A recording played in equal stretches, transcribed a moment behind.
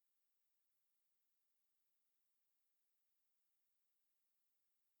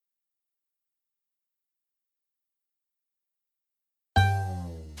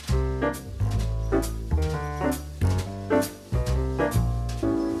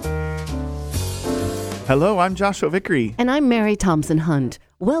Hello, I'm Joshua Vickery. And I'm Mary Thompson Hunt.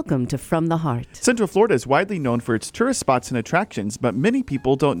 Welcome to From the Heart. Central Florida is widely known for its tourist spots and attractions, but many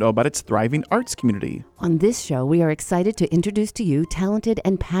people don't know about its thriving arts community. On this show, we are excited to introduce to you talented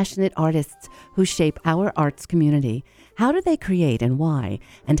and passionate artists who shape our arts community. How do they create and why?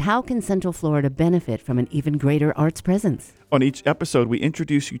 And how can Central Florida benefit from an even greater arts presence? On each episode, we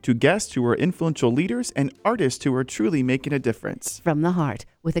introduce you to guests who are influential leaders and artists who are truly making a difference. From the Heart,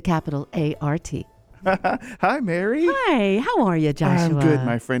 with a capital A-R-T. Hi, Mary. Hi, how are you, Joshua? I'm good,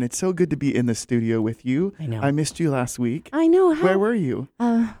 my friend. It's so good to be in the studio with you. I know. I missed you last week. I know. Where were you?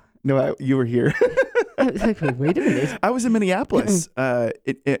 No, you were here. Wait a minute. I was in Minneapolis,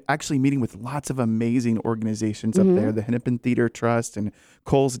 actually meeting with lots of amazing organizations up there, the Hennepin Theater Trust and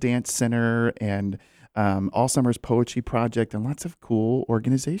Coles Dance Center and All Summer's Poetry Project and lots of cool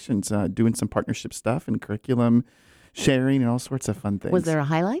organizations doing some partnership stuff and curriculum sharing and all sorts of fun things. Was there a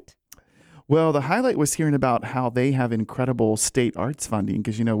highlight? Well, the highlight was hearing about how they have incredible state arts funding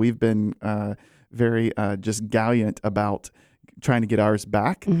because, we've been very just gallant about trying to get ours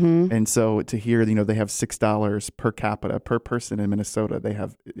back. And so to hear, they have $6 per capita per person in Minnesota, the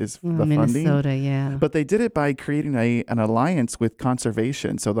funding. Minnesota, yeah. But they did it by creating an alliance with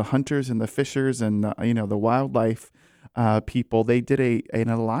conservation. So the hunters and the fishers and, the wildlife people, they did an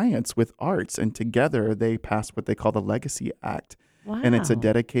alliance with arts. And together they passed what they call the Legacy Act. Wow. And it's a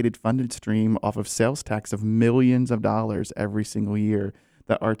dedicated funded stream off of sales tax of millions of dollars every single year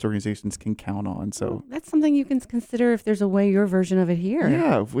that arts organizations can count on. So that's something you can consider if there's a way your version of it here.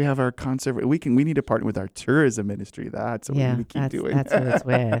 Yeah, if we have our we need to partner with our tourism ministry. That's what we need to keep doing. That's what it's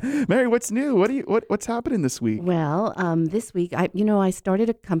with. Mary, what's new? What's happening this week? Well, this week I started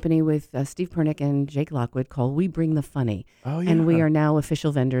a company with Steve Pernick and Jake Lockwood called We Bring the Funny. Oh yeah. And we are now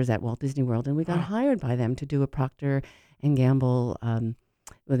official vendors at Walt Disney World, and we got hired by them to do a Procter and Gamble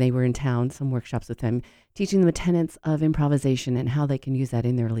when they were in town, some workshops with them, teaching them the tenets of improvisation and how they can use that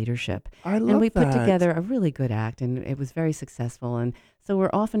in their leadership. I love that. And we put together a really good act, and it was very successful. And so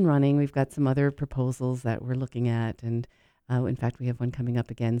we're off and running. We've got some other proposals that we're looking at, and in fact, we have one coming up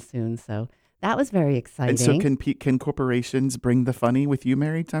again soon. So that was very exciting. And so can corporations bring the funny with you,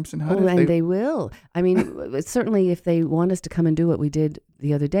 Mary Thompson Hunt? Oh, and they will. I mean, certainly if they want us to come and do what we did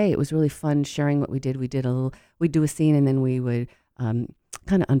the other day, it was really fun sharing what we did. We'd do a scene, and then we would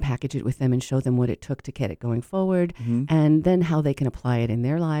kind of unpackage it with them and show them what it took to get it going forward, and then how they can apply it in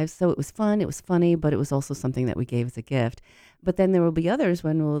their lives. So it was fun, it was funny, but it was also something that we gave as a gift. But then there will be others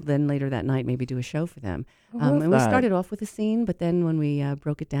when we'll then later that night maybe do a show for them. And we started off with a scene, but then when we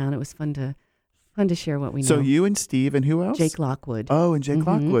broke it down, it was fun to share what we know. So you and Steve and who else? Jake Lockwood. Oh, and Jake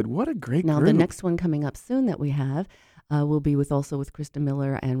Lockwood. What a great Now, group. the next one coming up soon that we have will be with Krista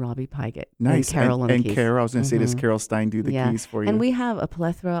Miller and Robbie Pygott. Nice. And Carol on the keys. Carol, I was going to say, does Carol Stein do the keys for you? And we have a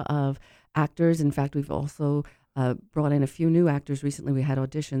plethora of actors. In fact, we've also brought in a few new actors recently. We had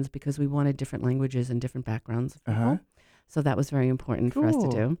auditions because we wanted different languages and different backgrounds. So that was very important for us to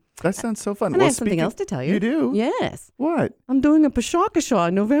do. That sounds so fun. And I have something else to tell you. You do? Yes. What? I'm doing a Pashakasha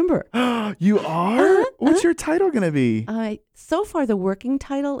in November. You are? What's your title going to be? So far, the working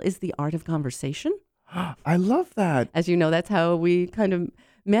title is The Art of Conversation. I love that. As you know, that's how we kind of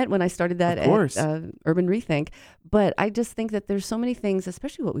met when I started that at Urban Rethink. But I just think that there's so many things,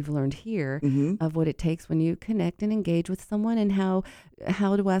 especially what we've learned here, of what it takes when you connect and engage with someone, and how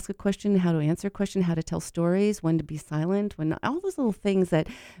to ask a question, how to answer a question, how to tell stories, when to be silent, when all those little things that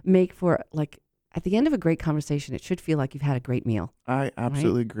make for, like, at the end of a great conversation, it should feel like you've had a great meal. I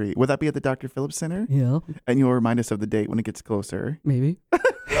absolutely agree. Will that be at the Dr. Phillips Center? Yeah. And you'll remind us of the date when it gets closer. Maybe.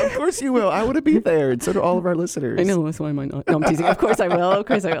 Of course you will. I want to be there, and so do all of our listeners. I know, that's why I might not. No, I'm teasing. Of course I will. Of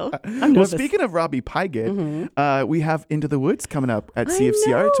course I will. I'm well, nervous. speaking of Robbie Pygott, we have Into the Woods coming up at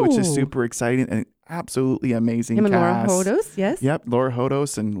CFC Arts, which is super exciting and absolutely amazing Him cast. And Laura Hodos, yes. Yep, Laura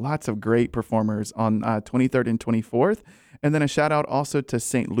Hodos and lots of great performers on 23rd and 24th. And then a shout out also to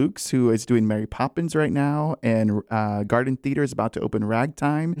St. Luke's, who is doing Mary Poppins right now, and Garden Theater is about to open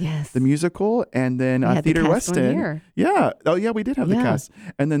Ragtime, the musical, and then Theater Weston. Yeah, oh yeah, we did have the cast,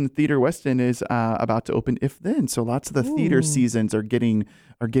 and then Theater Weston is about to open If Then. So lots of the theater seasons are getting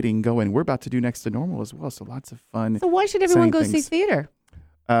going. We're about to do Next to Normal as well, so lots of fun. So why should everyone go see theater?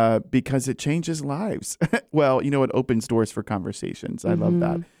 Because it changes lives. Well, it opens doors for conversations. I love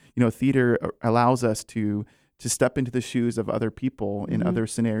that. Theater allows us to step into the shoes of other people in other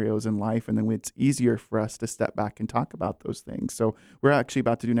scenarios in life. And then it's easier for us to step back and talk about those things. So we're actually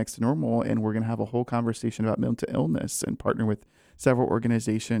about to do Next to Normal, and we're going to have a whole conversation about mental illness and partner with several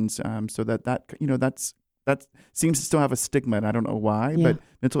organizations so that seems to still have a stigma, and I don't know why, but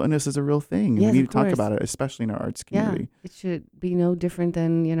mental illness is a real thing. And we need to talk about it, especially in our arts community. Yeah, it should be no different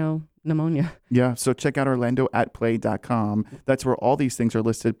than, pneumonia. Yeah, so check out orlandoatplay.com. That's where all these things are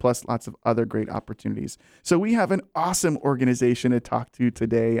listed, plus lots of other great opportunities. So we have an awesome organization to talk to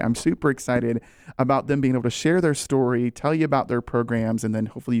today. I'm super excited about them being able to share their story, tell you about their programs, and then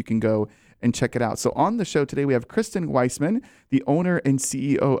hopefully you can go and check it out. So on the show today, we have Kristen Weissman, the owner and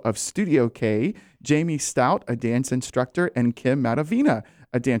CEO of Studio K, Jamie Stout, a dance instructor, and Kim Matavina,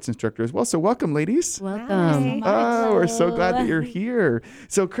 a dance instructor as well. So welcome, ladies. Welcome. Oh, we're so glad that you're here.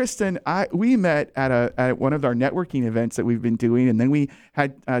 So, Kristen, we met at one of our networking events that we've been doing, and then we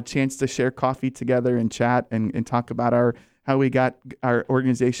had a chance to share coffee together and chat and talk about how we got our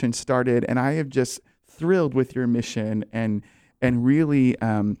organization started. And I have just thrilled with your mission and really,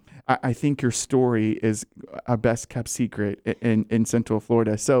 I think your story is a best kept secret in Central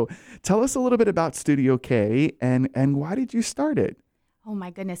Florida. So, tell us a little bit about Studio K and why did you start it? Oh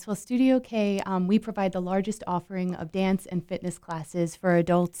my goodness. Well, Studio K, we provide the largest offering of dance and fitness classes for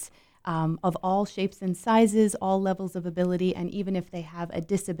adults of all shapes and sizes, all levels of ability, and even if they have a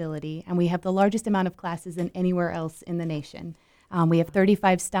disability. And we have the largest amount of classes than anywhere else in the nation. We have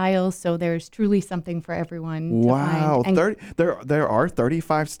 35 styles, so there's truly something for everyone. Wow, to find. there are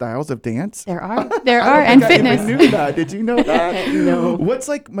 35 styles of dance. There are, I and fitness. even knew that. Did you know that? No. What's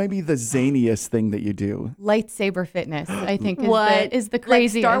like maybe the zaniest thing that you do? Lightsaber fitness, I think, is the Like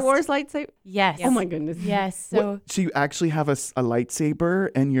craziest. Star Wars lightsaber? Yes. Oh my goodness. Yes. So So you actually have a lightsaber,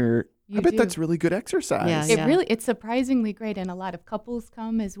 and I bet do. that's really good exercise. Yeah. it's surprisingly great, and a lot of couples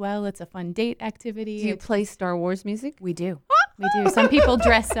come as well. It's a fun date activity. Do you play Star Wars music? We do. We do. Some people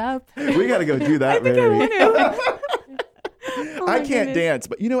dress up. We got to go do that, Mary. I can't dance,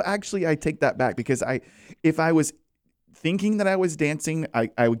 but actually, I take that back because if I was thinking that I was dancing,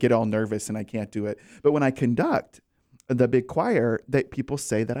 I would get all nervous and I can't do it. But when I conduct the big choir, that people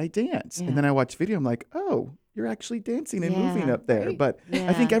say that I dance, and then I watch video, I'm like, oh, you're actually dancing and moving up there. Right. But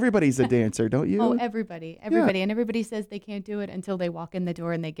I think everybody's a dancer, don't you? Oh, everybody. And everybody says they can't do it until they walk in the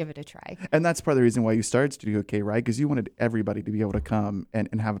door and they give it a try. And that's part of the reason why you started Studio K, right? Because you wanted everybody to be able to come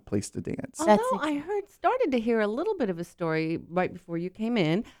and have a place to dance. That's Although I started to hear a little bit of a story right before you came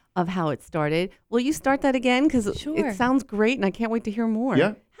in of how it started. Will you start that again? Because Sure. it sounds great and I can't wait to hear more.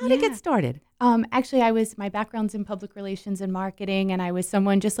 Yeah. How did it get started? Actually, my background's in public relations and marketing, and I was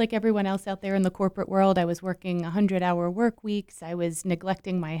someone just like everyone else out there in the corporate world. I was working 100-hour work weeks. I was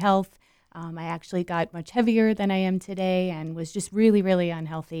neglecting my health. I actually got much heavier than I am today and was just really, really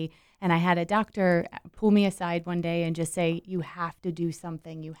unhealthy. And I had a doctor pull me aside one day and just say, you have to do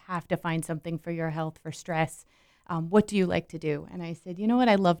something. You have to find something for your health, for stress. What do you like to do? And I said, you know what?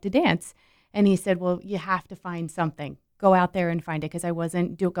 I love to dance. And he said, well, you have to find something. Go out there and find it, because I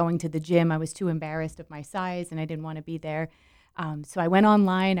wasn't going to the gym. I was too embarrassed of my size and I didn't want to be there. So I went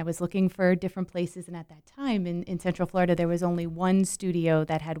online. I was looking for different places. And at that time in Central Florida, there was only one studio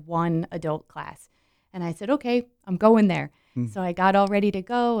that had one adult class. And I said, okay, I'm going there. So I got all ready to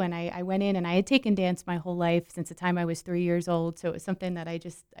go, and I went in, and I had taken dance my whole life since the time I was 3 years old. So it was something that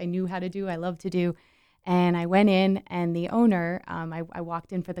I knew how to do. I love to do. And I went in, and the owner, I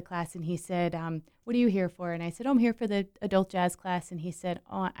walked in for the class, and he said, what are you here for? And I said, oh, I'm here for the adult jazz class. And he said,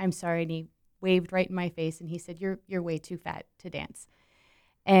 oh, I'm sorry. And he waved right in my face, and he said, you're way too fat to dance.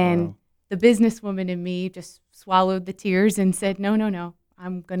 And the businesswoman in me just swallowed the tears and said, no,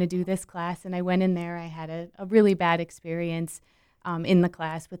 I'm going to do this class. And I went in there. I had a really bad experience in the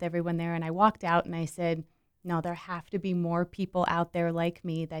class with everyone there. And I walked out, and I said, no, there have to be more people out there like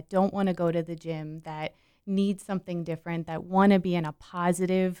me that don't want to go to the gym, that need something different, that want to be in a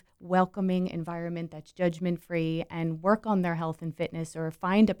positive, welcoming environment that's judgment-free and work on their health and fitness, or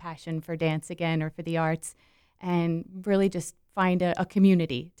find a passion for dance again or for the arts, and really just find a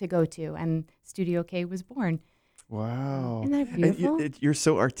community to go to. And Studio K was born. Wow. Isn't that beautiful? And you're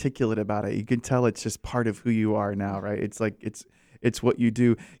so articulate about it. You can tell it's just part of who you are now, right? It's like it's what you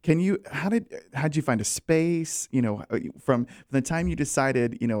do. How'd you find a space, from the time you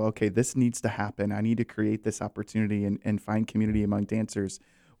decided, okay, this needs to happen. I need to create this opportunity and find community among dancers.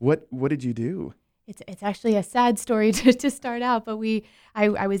 What did you do? It's actually a sad story to start out, but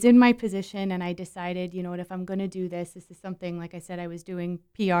I was in my position, and I decided, you know what, if I'm going to do this is something, like I said, I was doing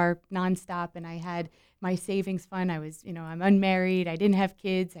PR nonstop, and I had my savings fund. I was, I'm unmarried. I didn't have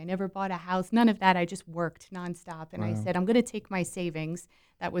kids. I never bought a house. None of that. I just worked nonstop. And I said, I'm going to take my savings.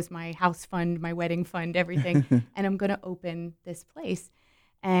 That was my house fund, my wedding fund, everything. And I'm going to open this place.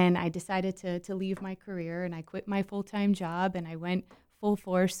 And I decided to leave my career, and I quit my full-time job, and I went full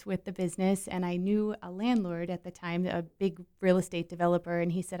force with the business. And I knew a landlord at the time, a big real estate developer,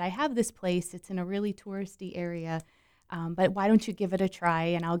 and he said, I have this place. It's in a really touristy area, but why don't you give it a try,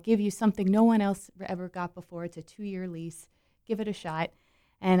 and I'll give you something no one else ever got before. It's a 2-year lease. Give it a shot.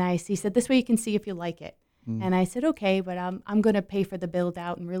 And he said, this way you can see if you like it. And I said, okay, but I'm going to pay for the build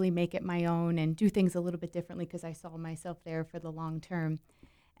out and really make it my own and do things a little bit differently because I saw myself there for the long term.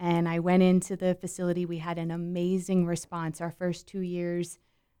 And I went into the facility. We had an amazing response. Our first 2 years,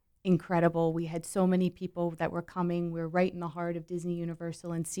 incredible. We had so many people that were coming. We're right in the heart of Disney,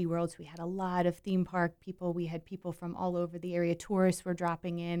 Universal, and SeaWorld. So we had a lot of theme park people. We had people from all over the area. Tourists were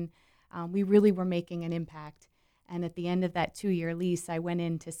dropping in. We really were making an impact. And at the end of that 2-year lease, I went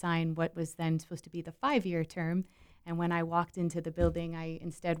in to sign what was then supposed to be the 5-year term. And when I walked into the building, I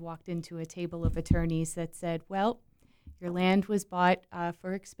instead walked into a table of attorneys that said, well, your land was bought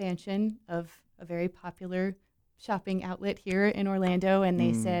for expansion of a very popular shopping outlet here in Orlando. And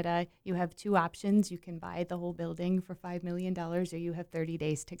they said, you have 2 options. You can buy the whole building for $5 million or you have 30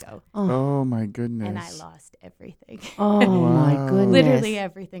 days to go. Oh my goodness. And I lost everything. Oh, my goodness. Literally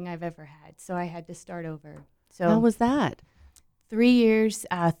everything I've ever had. So I had to start over. So how was that? 3 years,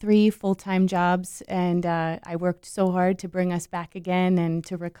 3 full-time jobs, and I worked so hard to bring us back again and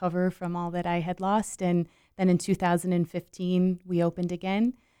to recover from all that I had lost. And then in 2015, we opened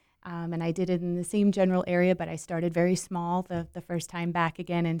again, and I did it in the same general area, but I started very small the first time back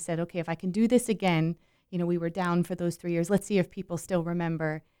again and said, okay, if I can do this again, we were down for those 3 years. Let's see if people still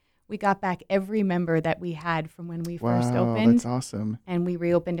remember. We got back every member that we had from when we first opened. That's awesome. And we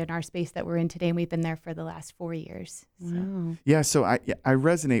reopened in our space that we're in today, and we've been there for the last 4 years. So. Wow. Yeah, so I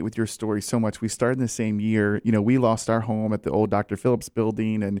resonate with your story so much. We started in the same year. We lost our home at the old Dr. Phillips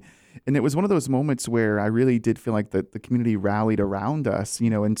building, and it was one of those moments where I really did feel like the community rallied around us,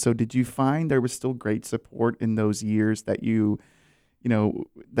 and so did you find there was still great support in those years that you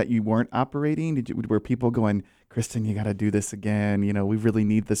weren't operating? Were people going, Kristen, you got to do this again. We really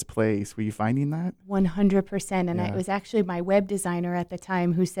need this place. Were you finding that? 100%. And Yeah. it was actually my web designer at the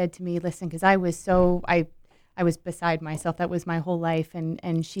time who said to me, listen, because I was I was beside myself. That was my whole life.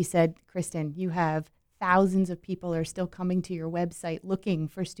 And she said, Kristen, you have thousands of people are still coming to your website looking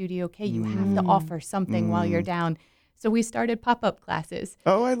for Studio K. You have to offer something while you're down. So we started pop-up classes.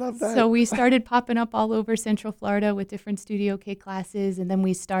 Oh, I love that. So we started popping up all over Central Florida with different Studio K classes. And then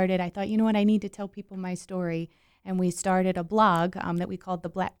I thought, you know what, I need to tell people my story. And we started a blog that we called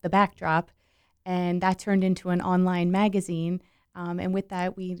The Backdrop. And that turned into an online magazine. And with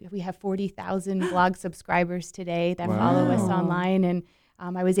that, we have 40,000 blog subscribers today that follow us online. And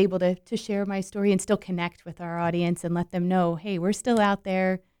I was able to share my story and still connect with our audience and let them know, hey, we're still out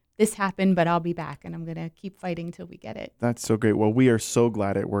there. This happened, but I'll be back, and I'm going to keep fighting till we get it. That's so great. Well, we are so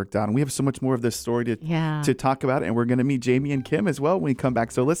glad it worked out. And we have so much more of this story to talk about, and we're going to meet Jamie and Kim as well when we come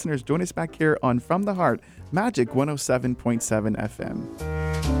back. So listeners, join us back here on From the Heart, Magic 107.7 FM.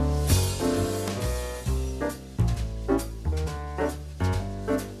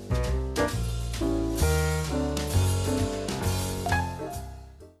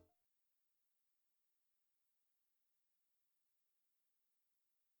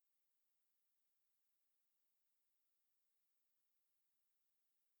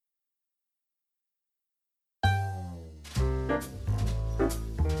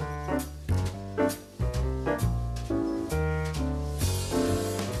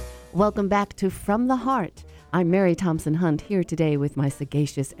 Welcome back to From the Heart. I'm Mary Thompson Hunt, here today with my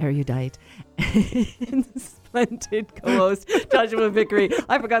sagacious erudite and splendid co-host, Joshua Vickery.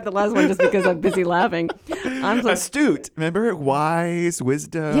 I forgot the last one just because I'm busy laughing. I'm astute. Remember? Wise,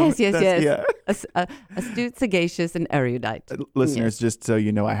 wisdom. Yes. Yeah. Astute, sagacious, and erudite. Listeners, just so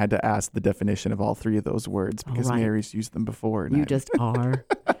you know, I had to ask the definition of all 3 of those words because Mary's used them before. You just are.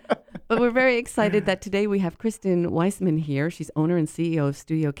 But we're very excited that today we have Kristen Weissman here. She's owner and CEO of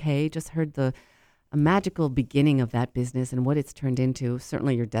Studio K. Just heard a magical beginning of that business and what it's turned into,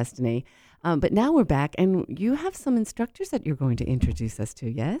 certainly your destiny. But now we're back, and you have some instructors that you're going to introduce us to,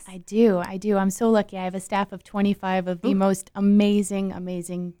 yes? I do. I'm so lucky. I have a staff of 25 of the most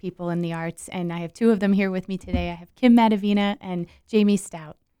amazing people in the arts, and I have 2 of them here with me today. I have Kim Matavina and Jamie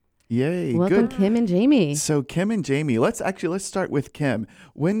Stout. Yay! Welcome, good. Kim and Jamie. So Kim and Jamie, let's start with Kim.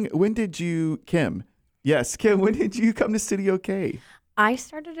 When did you, Kim? Yes, Kim. When did you come to Studio K? I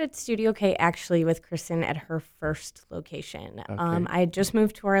started at Studio K actually with Kristen at her first location. Okay. I had just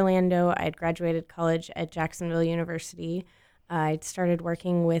moved to Orlando. I had graduated college at Jacksonville University. I'd started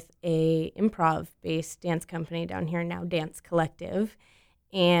working with a improv-based dance company down here, now Dance Collective.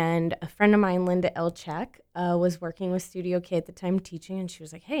 And a friend of mine, Linda Elchak, was working with Studio K at the time teaching, and she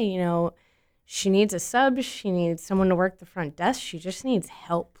was like, hey, she needs a sub. She needs someone to work the front desk. She just needs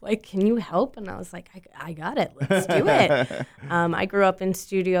help. Like, can you help? And I was like, I got it. Let's do it. I grew up in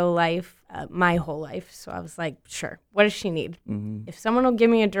studio life my whole life, so I was like, sure. What does she need? Mm-hmm. If someone will give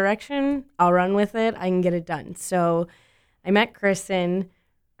me a direction, I'll run with it. I can get it done. So I met Kristen.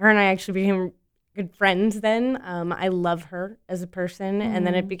 her and I actually became good friends then. I love her as a person. And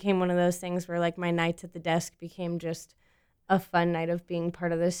then it became one of those things where like my nights at the desk became just a fun night of being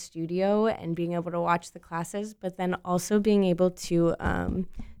part of the studio and being able to watch the classes, but then also being able to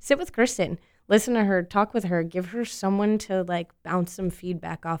sit with Kristen, listen to her, talk with her, give her someone to like bounce some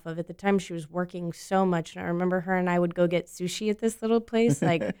feedback off of. At the time she was working so much, and I remember her and I would go get sushi at this little place,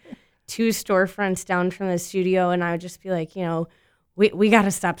 like 2 storefronts down from the studio, and I would just be like, you know, we got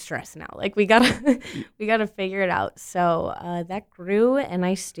to stop stress now. Like we got to figure it out. So that grew, and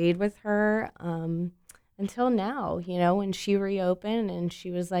I stayed with her until now, you know, when she reopened and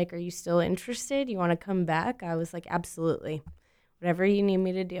she was like, "Are you still interested? You want to come back?" I was like, "Absolutely. Whatever you need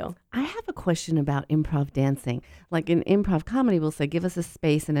me to do." I have a question about improv dancing. Like in improv comedy, we'll say, give us a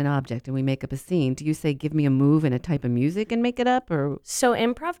space and an object and we make up a scene. Do you say, give me a move and a type of music and make it up? Or So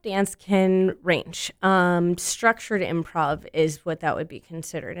improv dance can range. Structured improv is what that would be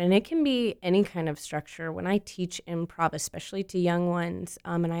considered. And it can be any kind of structure. When I teach improv, especially to young ones,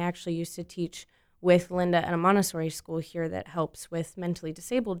 and I actually used to teach with Linda at a Montessori school here that helps with mentally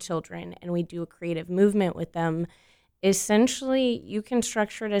disabled children, and we do a creative movement with them. Essentially, you can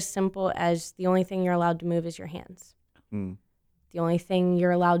structure it as simple as the only thing you're allowed to move is your hands. The only thing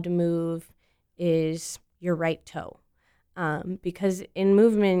you're allowed to move is your right toe. Because in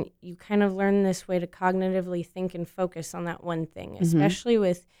movement, you kind of learn this way to cognitively think and focus on that one thing, especially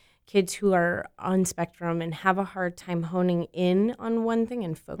with kids who are on spectrum and have a hard time honing in on one thing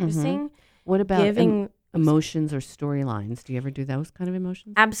and focusing. what about Giving emotions or storylines? Do you ever do those kind of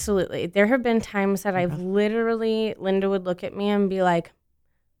emotions? Absolutely. There have been times that I've literally, Linda would look at me and be like,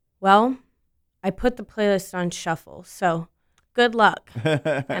 well, I put the playlist on shuffle, so good luck.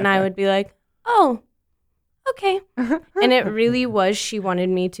 And I would be like, oh, okay. And it really was, she wanted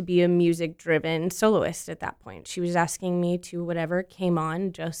me to be a music-driven soloist at that point. She was asking me to, whatever came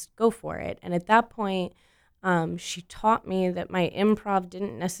on, just go for it. And at that point, she taught me that my improv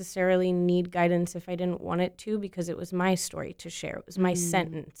didn't necessarily need guidance if I didn't want it to, because it was my story to share. It was my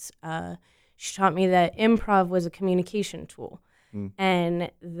sentence. She taught me that improv was a communication tool,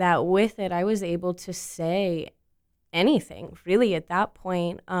 and that with it, I was able to say anything really at that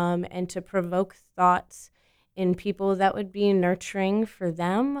point, and to provoke thoughts in people that would be nurturing for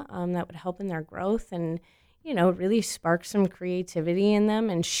them, that would help in their growth and, you know, really spark some creativity in them.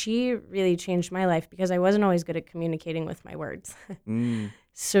 And she really changed my life because I wasn't always good at communicating with my words.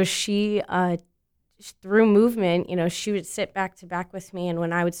 So she, through movement, you know, she would sit back to back with me. And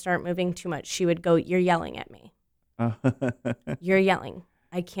when I would start moving too much, she would go, "You're yelling at me. You're yelling.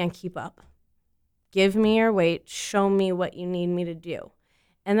 I can't keep up. Give me your weight. Show me what you need me to do."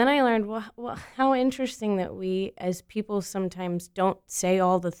 And then I learned, well, how interesting that we as people sometimes don't say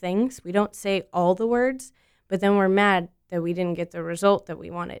all the things. We don't say all the words, but then we're mad that we didn't get the result that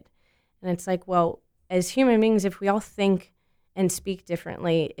we wanted. And it's like, well, as human beings, if we all think and speak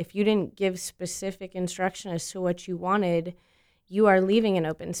differently, if you didn't give specific instruction as to what you wanted, you are leaving an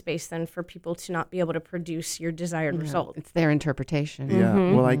open space then for people to not be able to produce your desired result. It's their interpretation. Yeah.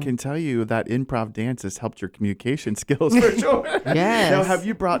 Well, I can tell you that improv dance has helped your communication skills for sure. Yes. Now, have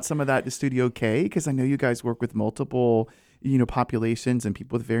you brought some of that to Studio K? Because I know you guys work with multiple, you know, populations and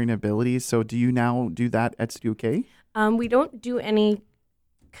people with varying abilities. So do you now do that at Studio K? We don't do any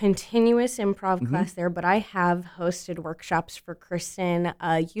continuous improv class there, but I have hosted workshops for Kristen.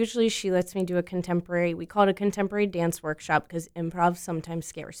 Usually she lets me do a contemporary, we call it a contemporary dance workshop, because improv sometimes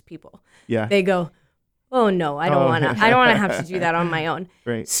scares people. Yeah. They go, "Oh no, I don't want to have to do that on my own."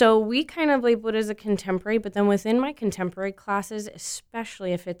 Right. So we kind of label it as a contemporary, but then within my contemporary classes,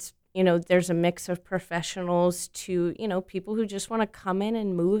 especially if it's, you know, there's a mix of professionals to, you know, people who just want to come in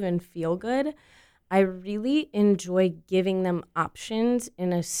and move and feel good, I really enjoy giving them options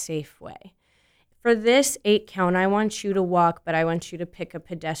in a safe way. For this 8 count, I want you to walk, but I want you to pick a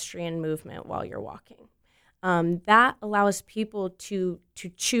pedestrian movement while you're walking. That allows people to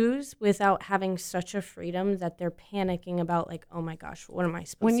choose without having such a freedom that they're panicking about, like, oh my gosh, what am I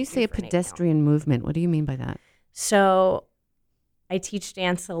supposed to do? When you say a for an 8 count? pedestrian movement, what do you mean by that? So I teach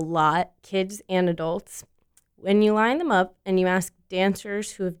dance a lot, kids and adults. When you line them up and you ask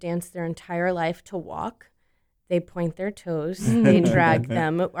dancers who have danced their entire life to walk, they point their toes, they drag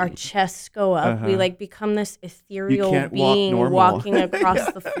them, our chests go up. We like become this ethereal being walking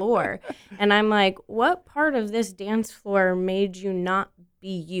across the floor. And I'm like, what part of this dance floor made you not be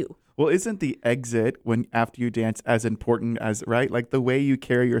you? Well, isn't the exit when after you dance as important as, right? Like the way you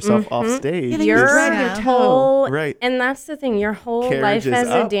carry yourself off stage. Yeah, Your drag your toe. whole, Right. And that's the thing. Your whole Carriage life is as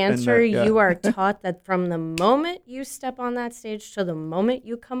a up and dancer, yeah. you are taught that from the moment you step on that stage to the moment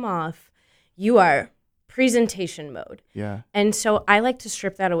you come off, you are presentation mode. Yeah. And so I like to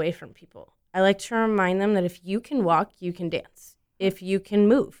strip that away from people. I like to remind them that if you can walk, you can dance. If you can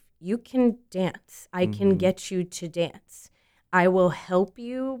move, you can dance. I can get you to dance. I will help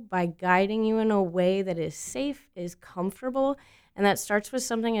you by guiding you in a way that is safe, is comfortable, and that starts with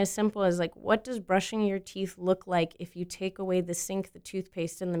something as simple as like, what does brushing your teeth look like if you take away the sink, the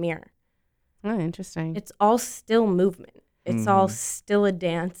toothpaste, and the mirror? Oh, interesting. It's all still movement. It's all still a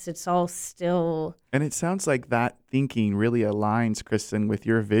dance. It's all still... And it sounds like that thinking really aligns, Kristen, with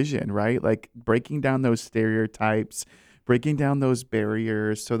your vision, right? Like breaking down those stereotypes, breaking down those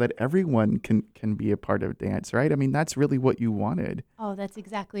barriers so that everyone can be a part of dance, right? I mean, that's really what you wanted. Oh, that's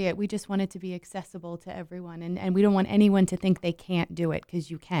exactly it. We just want it to be accessible to everyone. And we don't want anyone to think they can't do it, because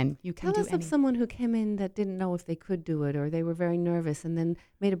you can. You can Tell do us of anything. someone who came in that didn't know if they could do it, or they were very nervous and then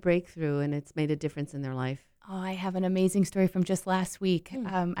made a breakthrough and it's made a difference in their life. Oh, I have an amazing story from just last week.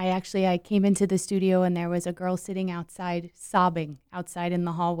 I came into the studio and there was a girl sitting outside, sobbing outside in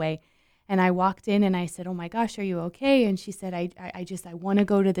the hallway. And I walked in and I said, "Oh my gosh, are you okay?" And she said, I want to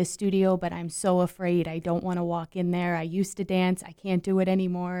go to the studio, but I'm so afraid. I don't want to walk in there. I used to dance. I can't do it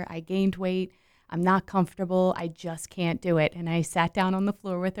anymore. I gained weight. I'm not comfortable. I just can't do it. And I sat down on the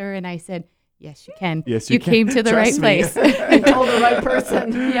floor with her and I said, "Yes, you can. Yes, you can. came to the Trust right me." place." You told the right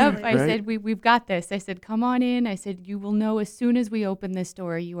person. Yep. I Right? said, we've got this. I said, "Come on in." I said, "You will know as soon as we open this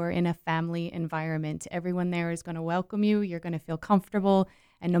door, you are in a family environment. Everyone there is going to welcome you. You're going to feel comfortable.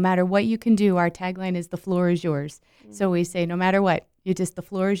 And no matter what you can do," our tagline is "the floor is yours." So we say, no matter what, the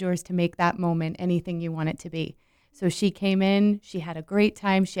floor is yours to make that moment anything you want it to be. So she came in, she had a great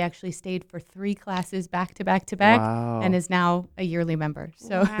time. She actually stayed for 3 classes back to back to back, Wow. and is now a yearly member.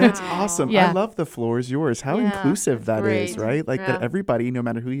 So That's awesome. Yeah. I love the floor is yours. How Yeah, inclusive that's that is, great. right? Like that Yeah. everybody, no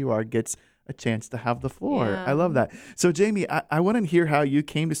matter who you are, gets a chance to have the floor. Yeah. I love that. So Jamie, I want to hear how you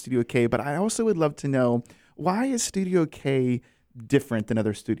came to Studio K, but I also would love to know, why is Studio K different than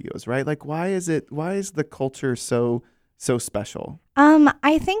other studios, right? Like why is the culture so special?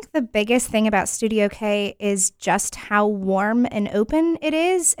 I think the biggest thing about Studio K is just how warm and open it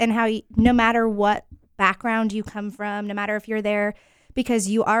is, and how no matter what background you come from, no matter if you're there because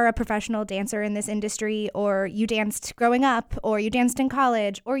you are a professional dancer in this industry, or you danced growing up, or you danced in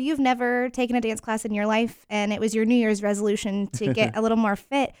college, or you've never taken a dance class in your life and it was your New Year's resolution to get a little more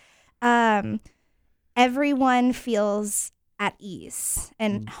fit, everyone feels at ease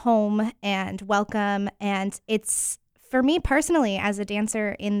and home and welcome. And it's, for me personally, as a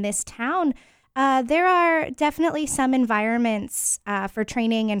dancer in this town, there are definitely some environments for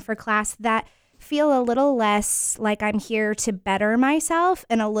training and for class that feel a little less like I'm here to better myself,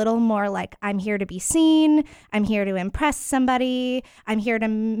 and a little more like I'm here to be seen, I'm here to impress somebody, I'm here to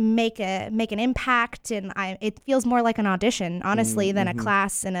make an impact, and it feels more like an audition, honestly, than a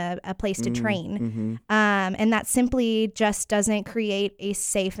class and a place to train. And that simply just doesn't create a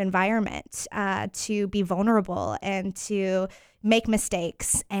safe environment to be vulnerable and to make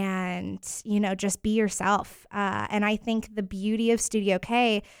mistakes and, just be yourself. And I think the beauty of Studio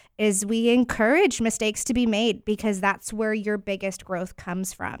K is we encourage mistakes to be made, because that's where your biggest growth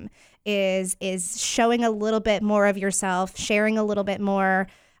comes from, is showing a little bit more of yourself, sharing a little bit more,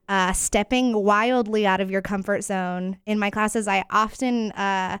 stepping wildly out of your comfort zone. In my classes, I often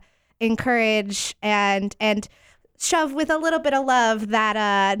encourage and shove with a little bit of love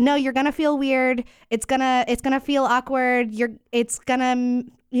that no, you're gonna feel weird, it's gonna feel awkward, it's gonna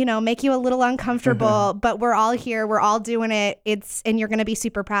make you a little uncomfortable, but we're all here, we're all doing it, and you're gonna be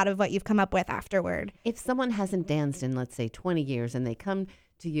super proud of what you've come up with afterward. If someone hasn't danced in, let's say, 20 years and they come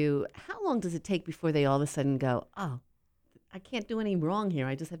to you, how long does it take before they all of a sudden go, "Oh, I can't do any wrong here,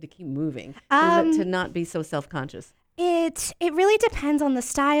 I just have to keep moving," to not be so self-conscious? It really depends on the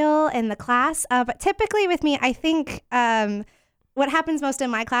style and the class, but typically with me, I think what happens most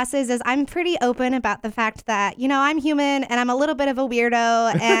in my classes is I'm pretty open about the fact that, I'm human and I'm a little bit of a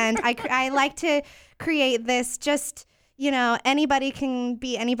weirdo, and I like to create this just, anybody can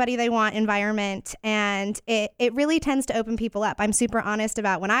be anybody they want environment, and it really tends to open people up. I'm super honest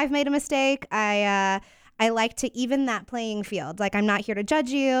about when I've made a mistake. I like to even that playing field. Like, I'm not here to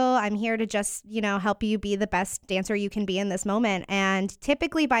judge you. I'm here to just, help you be the best dancer you can be in this moment. And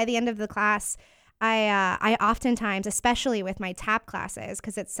typically by the end of the class, I oftentimes, especially with my tap classes,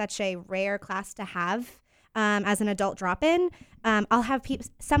 because it's such a rare class to have as an adult drop-in, I'll have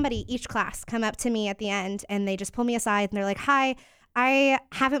somebody each class come up to me at the end, and they just pull me aside and they're like, "Hi, I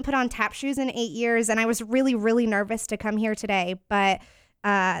haven't put on tap shoes in 8 years, and I was really, really nervous to come here today, but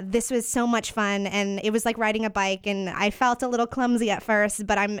This was so much fun, and it was like riding a bike, and I felt a little clumsy at first,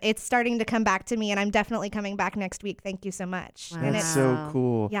 but it's starting to come back to me, and I'm definitely coming back next week. Thank you so much. Wow. And That's so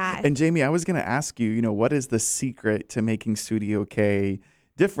cool. Yeah. And Jamie, I was going to ask you, what is the secret to making Studio K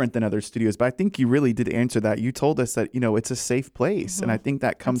different than other studios? But I think you really did answer that. You told us that, it's a safe place. And I think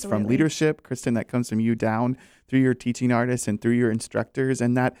that comes from leadership, Kristen, that comes from you down through your teaching artists and through your instructors,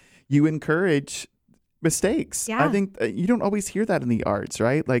 and that you encourage mistakes. Yeah. I think you don't always hear that in the arts,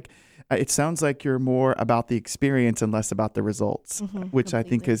 right? Like it sounds like you're more about the experience and less about the results, which I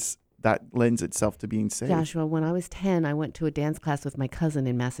think that lends itself to being safe. Joshua, when I was 10, I went to a dance class with my cousin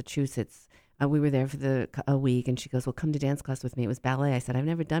in Massachusetts. We were there for a week, and she goes, well, come to dance class with me. It was ballet. I said, I've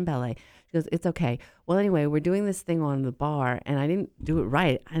never done ballet. She goes, it's okay. Well, anyway, we're doing this thing on the bar, and I didn't do it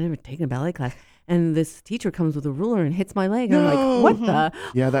right. I never taken a ballet class. And this teacher comes with a ruler and hits my leg. And I'm like, what the?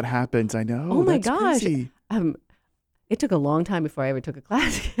 Yeah, that happens. I know. Oh, my That's gosh. crazy. It took a long time before I ever took a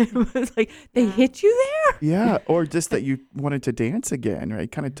class. It was like, they hit you there? Yeah, or just that you wanted to dance again,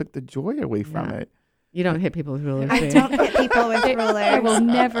 right? Kind of took the joy away from it. You don't hit people with rulers. I don't hit people with rulers. It will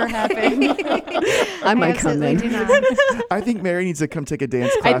never happen. I might come then. do not. I think Mary needs to come take a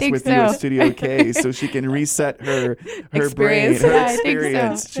dance class think with you at so. Studio K so she can reset her Experience. brain, her Yeah, I think so.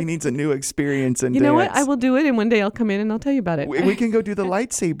 experience. She needs a new experience in You dance. know what? I will do it, and one day I'll come in and I'll tell you about it. We can go do the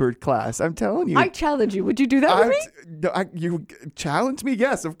lightsaber class. I'm telling you. I challenge you. Would you do that with me? You challenge me?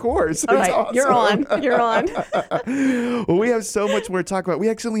 Yes, of course. All It's right, awesome. you're on. You're on. Well, we have so much more to talk about. We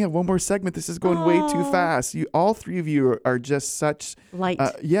actually only have one more segment. This is going way too fast. All three of you are just such Light.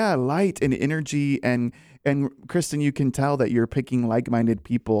 light and energy, and Kristen, you can tell that you're picking like-minded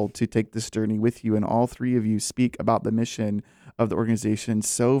people to take this journey with you, and all three of you speak about the mission of the organization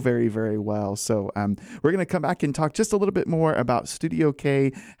so very, very well. So we're going to come back and talk just a little bit more about Studio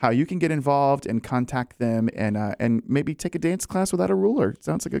K, how you can get involved and contact them, and maybe take a dance class without a ruler.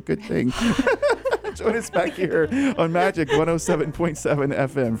 Sounds like a good thing. Join us back here on Magic 107.7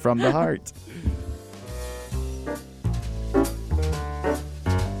 FM from the heart.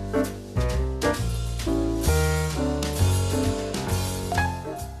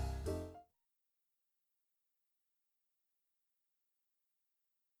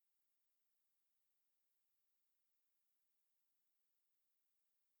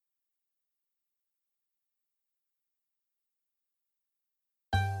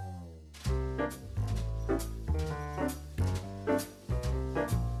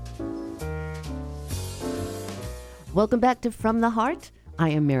 Welcome back to From the Heart. I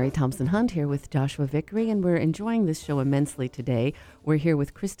am Mary Thompson Hunt here with Joshua Vickery, and we're enjoying this show immensely today. We're here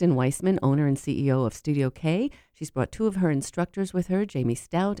with Kristen Weissman, owner and CEO of Studio K. She's brought two of her instructors with her, Jamie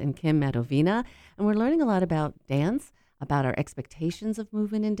Stout and Kim Madovina, and we're learning a lot about dance, about our expectations of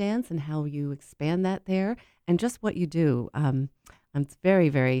movement in dance and how you expand that there, and just what you do. It's very,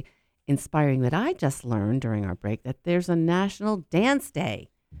 very inspiring that I just learned during our break that there's a National Dance Day.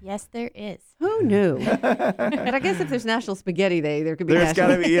 Yes, there is. Who knew? And I guess if there's National Spaghetti Day, there could be There's got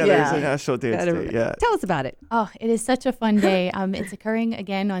to be, there's a Yeah. National Dance Day. Yeah. Tell us about it. Oh, it is such a fun day. It's occurring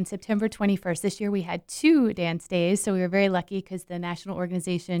again on September 21st. This year we had 2 dance days, so we were very lucky because the national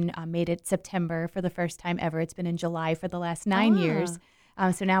organization made it September for the first time ever. It's been in July for the last 9 years.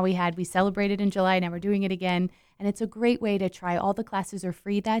 So now we celebrated in July, now we're doing it again. And it's a great way to try. All the classes are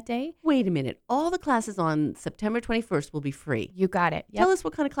free that day. Wait a minute. All the classes on September 21st will be free. You got it. Yep. Tell us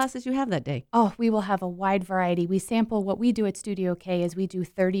what kind of classes you have that day. Oh, we will have a wide variety. We sample, what we do at Studio K is we do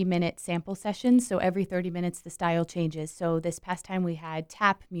 30-minute sample sessions. So every 30 minutes, the style changes. So this past time we had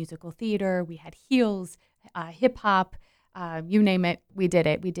tap, musical theater, we had heels, hip hop, you name it, we did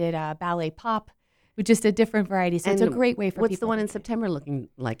it. We did ballet pop. With just a different variety. So it's a great way for people. What's the one in September looking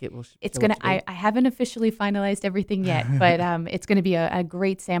like it will? It's going to, I haven't officially finalized everything yet, but it's going to be a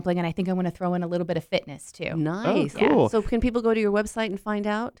great sampling. And I think I'm going to throw in a little bit of fitness too. Nice. Oh, cool. So can people go to your website and find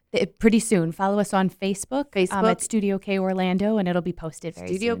out? Pretty soon. Follow us on Facebook. At Studio K Orlando, and it'll be posted very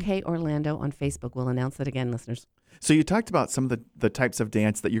Studio soon. K Orlando on Facebook. We'll announce that again, listeners. So you talked about some of the types of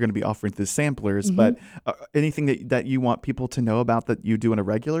dance that you're going to be offering to the samplers, but anything that you want people to know about that you do on a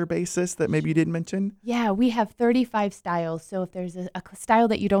regular basis that maybe you didn't mention? Yeah, we have 35 styles. So if there's a style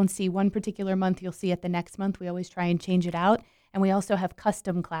that you don't see one particular month, you'll see it the next month. We always try and change it out. And we also have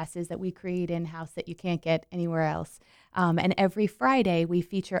custom classes that we create in-house that you can't get anywhere else. And every Friday, we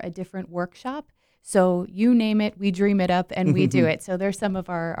feature a different workshop. So you name it, we dream it up, and we do it. So they're some of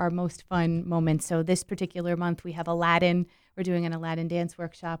our most fun moments. So this particular month, we have Aladdin. We're doing an Aladdin dance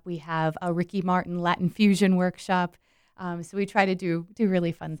workshop. We have a Ricky Martin Latin fusion workshop. So we try to do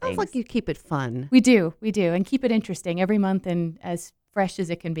really fun things. Sounds like you keep it fun. We do, and keep it interesting every month and as fresh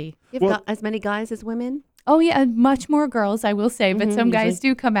as it can be. You've got as many guys as women? Oh, yeah, much more girls, I will say, but some guys usually.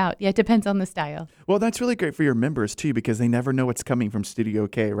 do come out. Yeah, it depends on the style. Well, that's really great for your members too, because they never know what's coming from Studio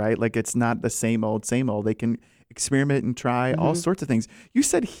K, right? Like it's not the same old, same old. They can experiment and try all sorts of things. You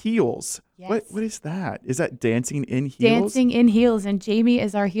said heels. Yes. What is that? Is that dancing in heels? Dancing in heels, and Jamie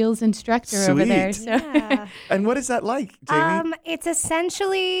is our heels instructor over there. Sweet. So Yeah. And what is that like, Jamie? It's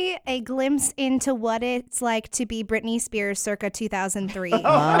essentially a glimpse into what it's like to be Britney Spears circa 2003.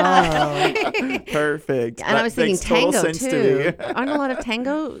 Perfect. And I was thinking makes total tango sense to too. me. Aren't a lot of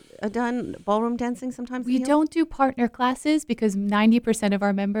tango done ballroom dancing sometimes? we in heels? don't do partner classes because 90% of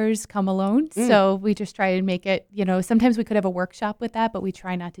our members come alone. So we just try to make it, sometimes we could have a workshop with that, but we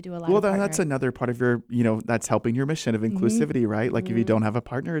try not to do a lot Well, of that's another part of your, that's helping your mission of inclusivity, right? Like if you don't have a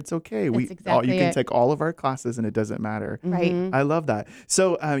partner, it's okay. That's You exactly can it. take all of our classes and it doesn't matter. Right. I love that.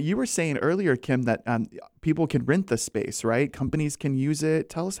 So you were saying earlier, Kim, that people can rent the space, right? Companies can use it.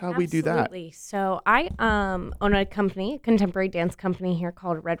 Tell us how we do that. Absolutely. So I own a company, a contemporary dance company here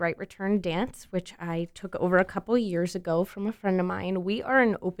called Red Right Return Dance, which I took over a couple of years ago from a friend of mine. We are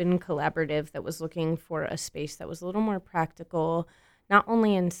an open collaborative that was looking for a space that was a little more practical, not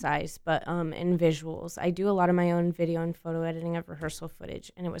only in size, but in visuals. I do a lot of my own video and photo editing of rehearsal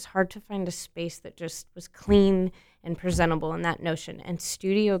footage, and it was hard to find a space that just was clean and presentable in that notion. And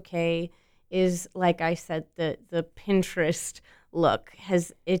Studio K is, like I said, the Pinterest look.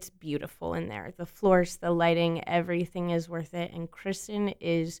 It's beautiful in there. The floors, the lighting, everything is worth it. And Kristen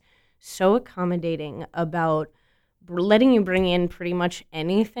is so accommodating about letting you bring in pretty much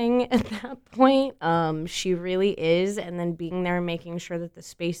anything at that point. She really is. And then being there, making sure that the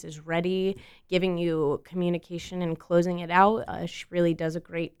space is ready, giving you communication and closing it out. She really does a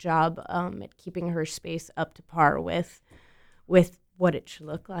great job at keeping her space up to par with what it should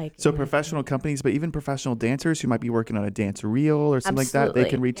look like. So professional companies, but even professional dancers who might be working on a dance reel or something like that, they Absolutely.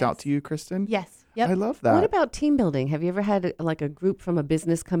 can reach out to you, Kristen? Yes. Yep. I love that. What about team building? Have you ever had a group from a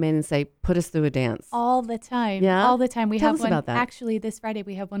business come in and say, put us through a dance? All the time. Yeah? All the time. We Tell have us one. about that. Actually, this Friday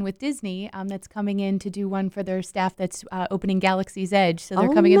we have one with Disney that's coming in to do one for their staff that's opening Galaxy's Edge. So they're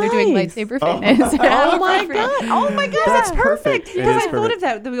Oh, coming in, they're doing nice. lightsaber fitness. Oh my God. Oh my God. That's That's perfect. perfect. It Because is I thought perfect. of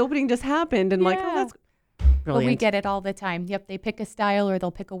that. The opening just happened and Yeah. that's But brilliant. we get it all the time. Yep. They pick a style or they'll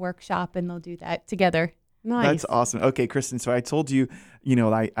pick a workshop and they'll do that together. Nice. That's awesome. Okay, Kristen, so I told you,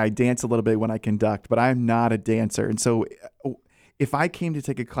 I dance a little bit when I conduct, but I'm not a dancer. And so if I came to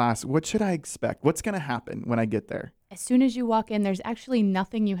take a class, what should I expect? What's going to happen when I get there? As soon as you walk in, there's actually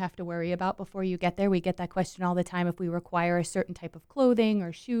nothing you have to worry about before you get there. We get that question all the time if we require a certain type of clothing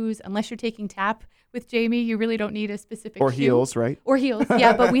or shoes. Unless you're taking tap with Jamie, you really don't need a specific Or shoe. heels, right? Or heels,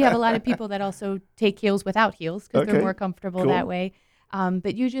 yeah. But we have a lot of people that also take heels without heels because Okay, they're more comfortable cool. that way.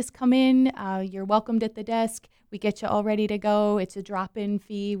 But you just come in, you're welcomed at the desk. We get you all ready to go. It's a drop-in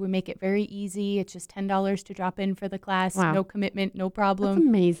fee. We make it very easy. It's just $10 to drop in for the class. Wow. No commitment, no That's problem.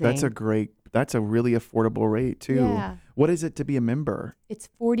 amazing. That's a really affordable rate too. Yeah. What is it to be a member? It's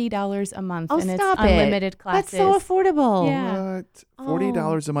 $40 a month, Oh, and it's stop it. unlimited classes. That's so affordable. Yeah. What?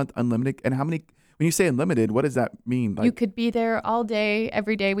 $40 a month, unlimited? And how many, when you say unlimited, what does that mean? You could be there all day,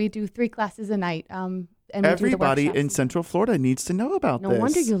 every day. We do 3 classes a night. And we do the everybody in workshops. Central Florida needs to know about No this.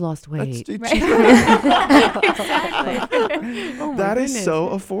 wonder you lost That's- weight. Exactly. Oh my That is goodness. so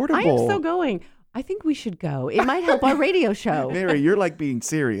affordable. I am so going. I think we should go. It might help our radio show. Mary, you're like being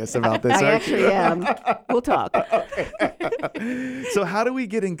serious about this, I aren't actually you? am. We'll talk. So how do we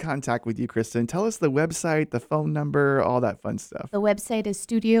get in contact with you, Kristen? Tell us the website, the phone number, all that fun stuff. The website is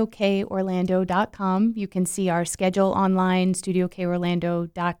studiokorlando.com. You can see our schedule online,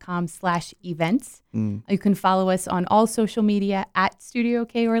 studiokorlando.com/events. You can follow us on all social media at Studio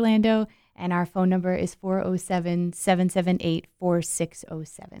K Orlando, and our phone number is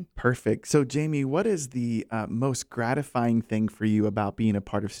 407-778-4607. Perfect. So Jamie, what is the most gratifying thing for you about being a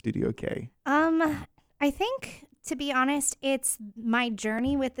part of Studio K? I think, to be honest, it's my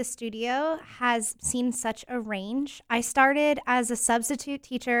journey with the studio has seen such a range. I started as a substitute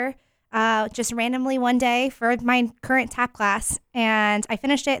teacher just randomly one day for my current tap class, and I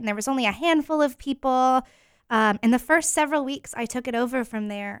finished it, and there was only a handful of people. In the first several weeks, I took it over from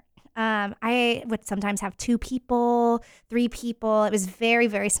there. I would sometimes have 2 people, 3 people. It was very,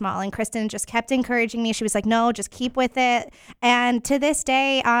 very small. And Kristen just kept encouraging me. She was like, no, just keep with it. And to this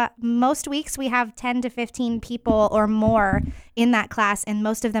day, most weeks we have 10 to 15 people or more in that class. And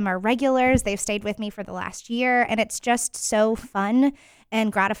most of them are regulars. They've stayed with me for the last year. And it's just so fun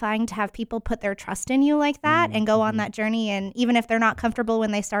and gratifying to have people put their trust in you like that and go on that journey. And even if they're not comfortable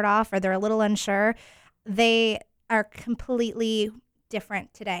when they start off or they're a little unsure, they are completely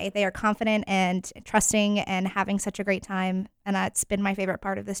different today. They are confident and trusting and having such a great time. And that's been my favorite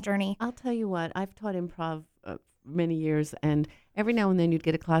part of this journey. I'll tell you what, I've taught improv many years, and every now and then you'd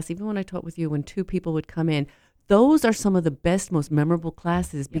get a class, even when I taught with you, when 2 people would come in. Those are some of the best, most memorable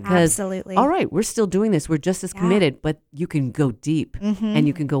classes because, Absolutely. all right, we're still doing this. We're just as committed, but you can go deep and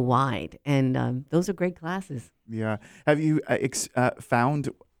you can go wide. And those are great classes. Yeah. Have you found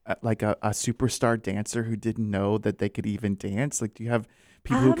like a superstar dancer who didn't know that they could even dance? Like, do you have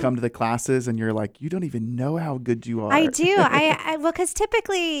people who come to the classes and you're like, you don't even know how good you are? I do. Well, because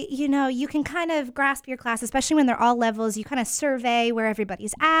typically, you can kind of grasp your class, especially when they're all levels. You kind of survey where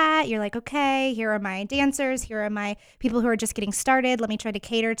everybody's at. You're like, okay, here are my dancers. Here are my people who are just getting started. Let me try to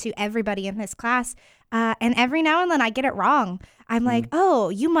cater to everybody in this class. And every now and then I get it wrong. I'm like, oh,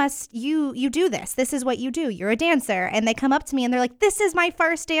 you do this. This is what you do. You're a dancer. And they come up to me and they're like, this is my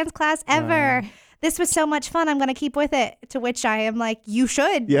first dance class ever. This was so much fun. I'm going to keep with it. To which I am like, you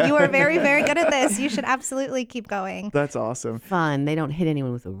should. Yeah. You are very, very good at this. You should absolutely keep going. That's awesome. Fun. They don't hit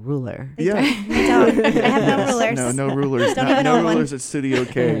anyone with a ruler. I don't. I have no rulers. No rulers. Don't even no own one. rulers at Studio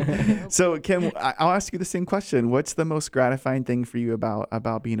K. So, Kim, I'll ask you the same question. What's the most gratifying thing for you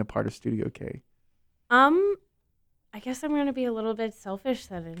about being a part of Studio K? I guess I'm going to be a little bit selfish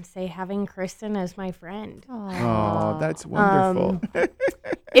then and say having Kristen as my friend. Oh, that's wonderful.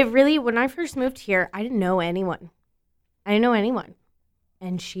 It really, when I first moved here, I didn't know anyone.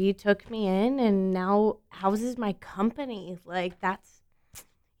 And she took me in and now houses my company. Like that's,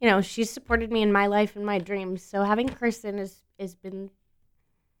 she's supported me in my life and my dreams. So having Kristen has been,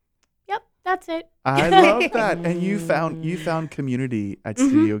 that's it. I love that. And you found community at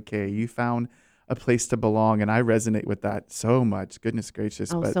Studio K. You found a place to belong, and I resonate with that so much. Goodness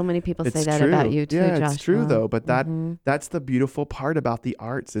gracious. Oh, but so many people say it's that true. about you too, Yeah, Joshua. it's true though. But that's the beautiful part about the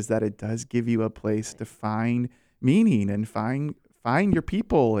arts is that it does give you a place to find meaning and find your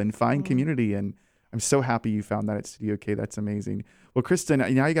people and find community. And I'm so happy you found that at Studio K. That's amazing. Well, Kristen,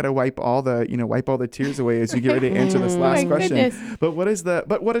 now you got to wipe all the tears away as you get ready to answer this last question. Goodness. But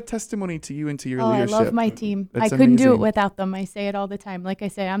what a testimony to you and to your leadership. I love my team. That's I couldn't do it amazing. without them. I say it all the time. Like I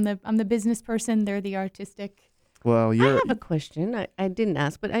say, I'm the business person. They're the artistic. Well, I have a question. I didn't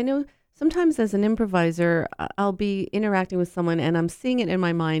ask, but I know sometimes as an improviser, I'll be interacting with someone and I'm seeing it in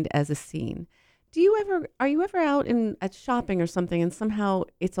my mind as a scene. Are you ever out at shopping or something and somehow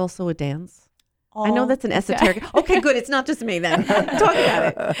it's also a dance? I know that's an esoteric. Okay, good. It's not just me then. Talk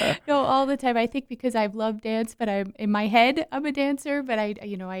about it. No, all the time. I think because I've loved dance, but I'm in my head, I'm a dancer, but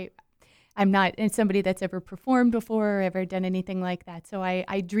I'm not somebody that's ever performed before or ever done anything like that. So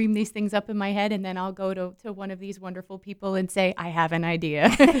I dream these things up in my head and then I'll go to one of these wonderful people and say, I have an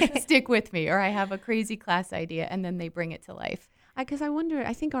idea, stick with me, or I have a crazy class idea, and then they bring it to life. Because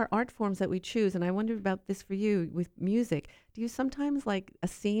I think our art forms that we choose, and I wondered about this for you with music. Do you sometimes like a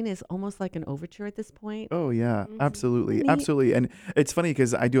scene is almost like an overture at this point? Oh, yeah, absolutely. Neat. Absolutely. And it's funny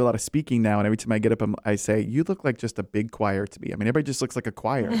because I do a lot of speaking now. And every time I get up, I say, you look like just a big choir to me. I mean, everybody just looks like a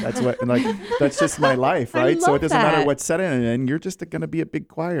choir. That's just my life, right? So it doesn't matter what setting and you're just going to be a big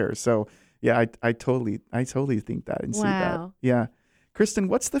choir. So yeah, I totally think that and see that. Yeah. Kristen,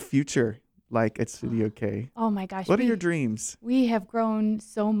 what's the future like at Studio K? Oh my gosh. What are your dreams? We have grown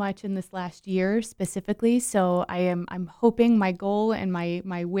so much in this last year specifically. So I'm hoping my goal and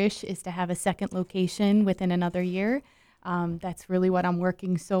my wish is to have a second location within another year. That's really what I'm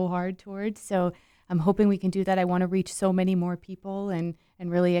working so hard towards. So I'm hoping we can do that. I want to reach so many more people and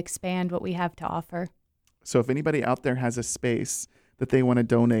really expand what we have to offer. So if anybody out there has a space that they want to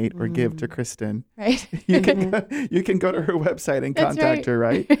donate or give to Kristen, right? you can go to her website and contact her,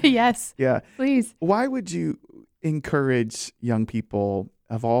 right? Yes. Yeah. Please. Why would you encourage young people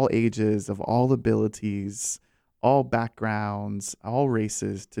of all ages, of all abilities, all backgrounds, all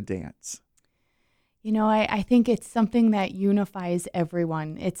races to dance? I think it's something that unifies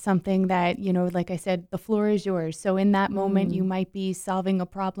everyone. It's something that, like I said, the floor is yours. So in that moment, you might be solving a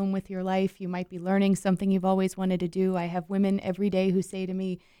problem with your life. You might be learning something you've always wanted to do. I have women every day who say to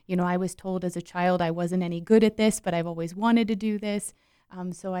me, I was told as a child I wasn't any good at this, but I've always wanted to do this.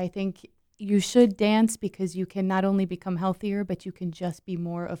 So I think you should dance because you can not only become healthier, but you can just be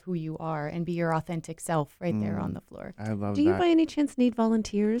more of who you are and be your authentic self right there on the floor. I love that. Do you by any chance need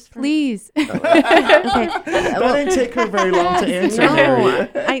volunteers? Please. Okay. That didn't take her very long to answer, Mary.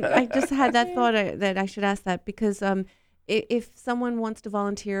 No, I just had that thought that I should ask that because if someone wants to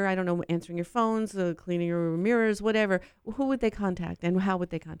volunteer, I don't know, answering your phones, cleaning your mirrors, whatever, who would they contact and how would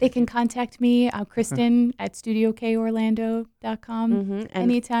they contact They can you? contact me, Kristen at studiokorlando.com And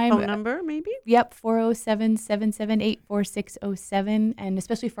anytime. phone number, maybe? Yep, 407-778-4607. And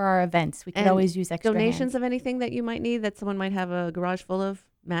especially for our events, we could And always use extra Donations hands. of anything that you might need, that someone might have a garage full of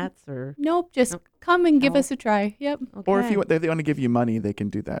mats or... Nope, just Nope. come and give Oh. us a try. Yep. Okay. Or if they want to give you money, they can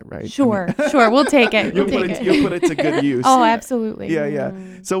do that, right? I mean, Sure, we'll take it. you'll We'll put take it, it. you'll put it to good use. Oh, absolutely. Yeah, yeah.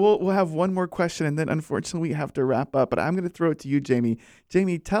 So we'll have one more question, and then unfortunately we have to wrap up. But I'm going to throw it to you, Jamie.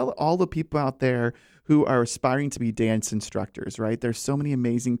 Jamie, tell all the people out there who are aspiring to be dance instructors. Right? There's so many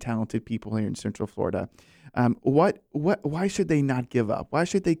amazing, talented people here in Central Florida. Why should they not give up? Why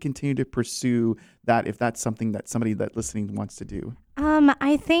should they continue to pursue that if that's something that somebody that listening wants to do?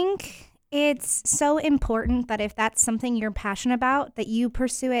 I think it's so important that if that's something you're passionate about, that you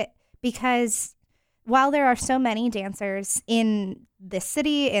pursue it, because while there are so many dancers in this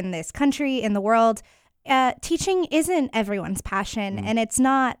city, in this country, in the world, teaching isn't everyone's passion, and it's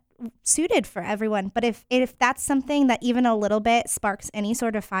not suited for everyone. But if that's something that even a little bit sparks any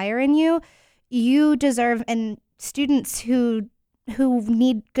sort of fire in you, you deserve, and students who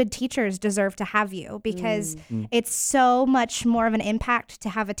need good teachers deserve to have you, because it's so much more of an impact to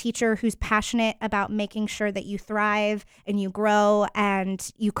have a teacher who's passionate about making sure that you thrive and you grow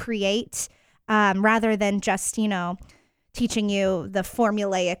and you create, rather than just, teaching you the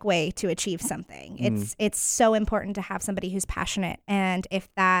formulaic way to achieve something. It's so important to have somebody who's passionate. And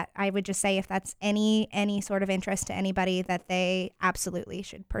I would just say if that's any sort of interest to anybody, that they absolutely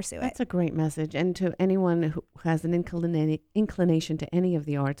should pursue it. That's a great message. And to anyone who has an inclination to any of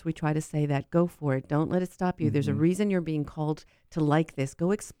the arts, we try to say that go for it. Don't let it stop you. There's a reason you're being called to like this.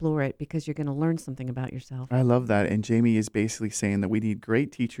 Go explore it, because you're going to learn something about yourself. I love that. And Jamie is basically saying that we need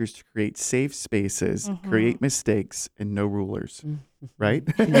great teachers to create safe spaces, create mistakes, and no rulers. Right?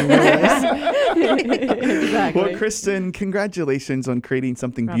 Exactly. Well, Kristen, congratulations on creating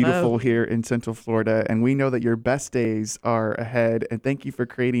something Bravo. beautiful here in Central Florida. And we know that your best days are ahead. And thank you for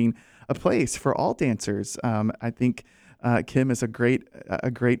creating a place for all dancers. I think Kim is a great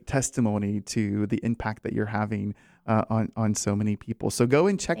testimony to the impact that you're having on so many people. So go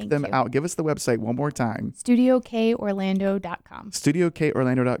and check them out. Give us the website one more time. studiokorlando.com.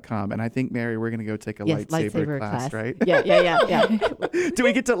 studiokorlando.com. And I think, Mary, we're going to go take a lightsaber class, right? Yeah. Do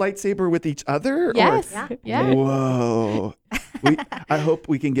we get to lightsaber with each other? Yes. Or? Yeah. Whoa. I hope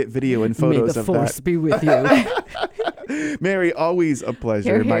we can get video and photos of that. be with you. Mary, always a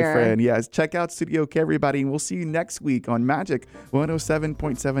pleasure, Hear, my hear. friend. Yes, check out Studio K, everybody, and we'll see you next week on Magic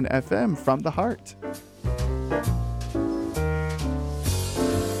 107.7 FM from the heart.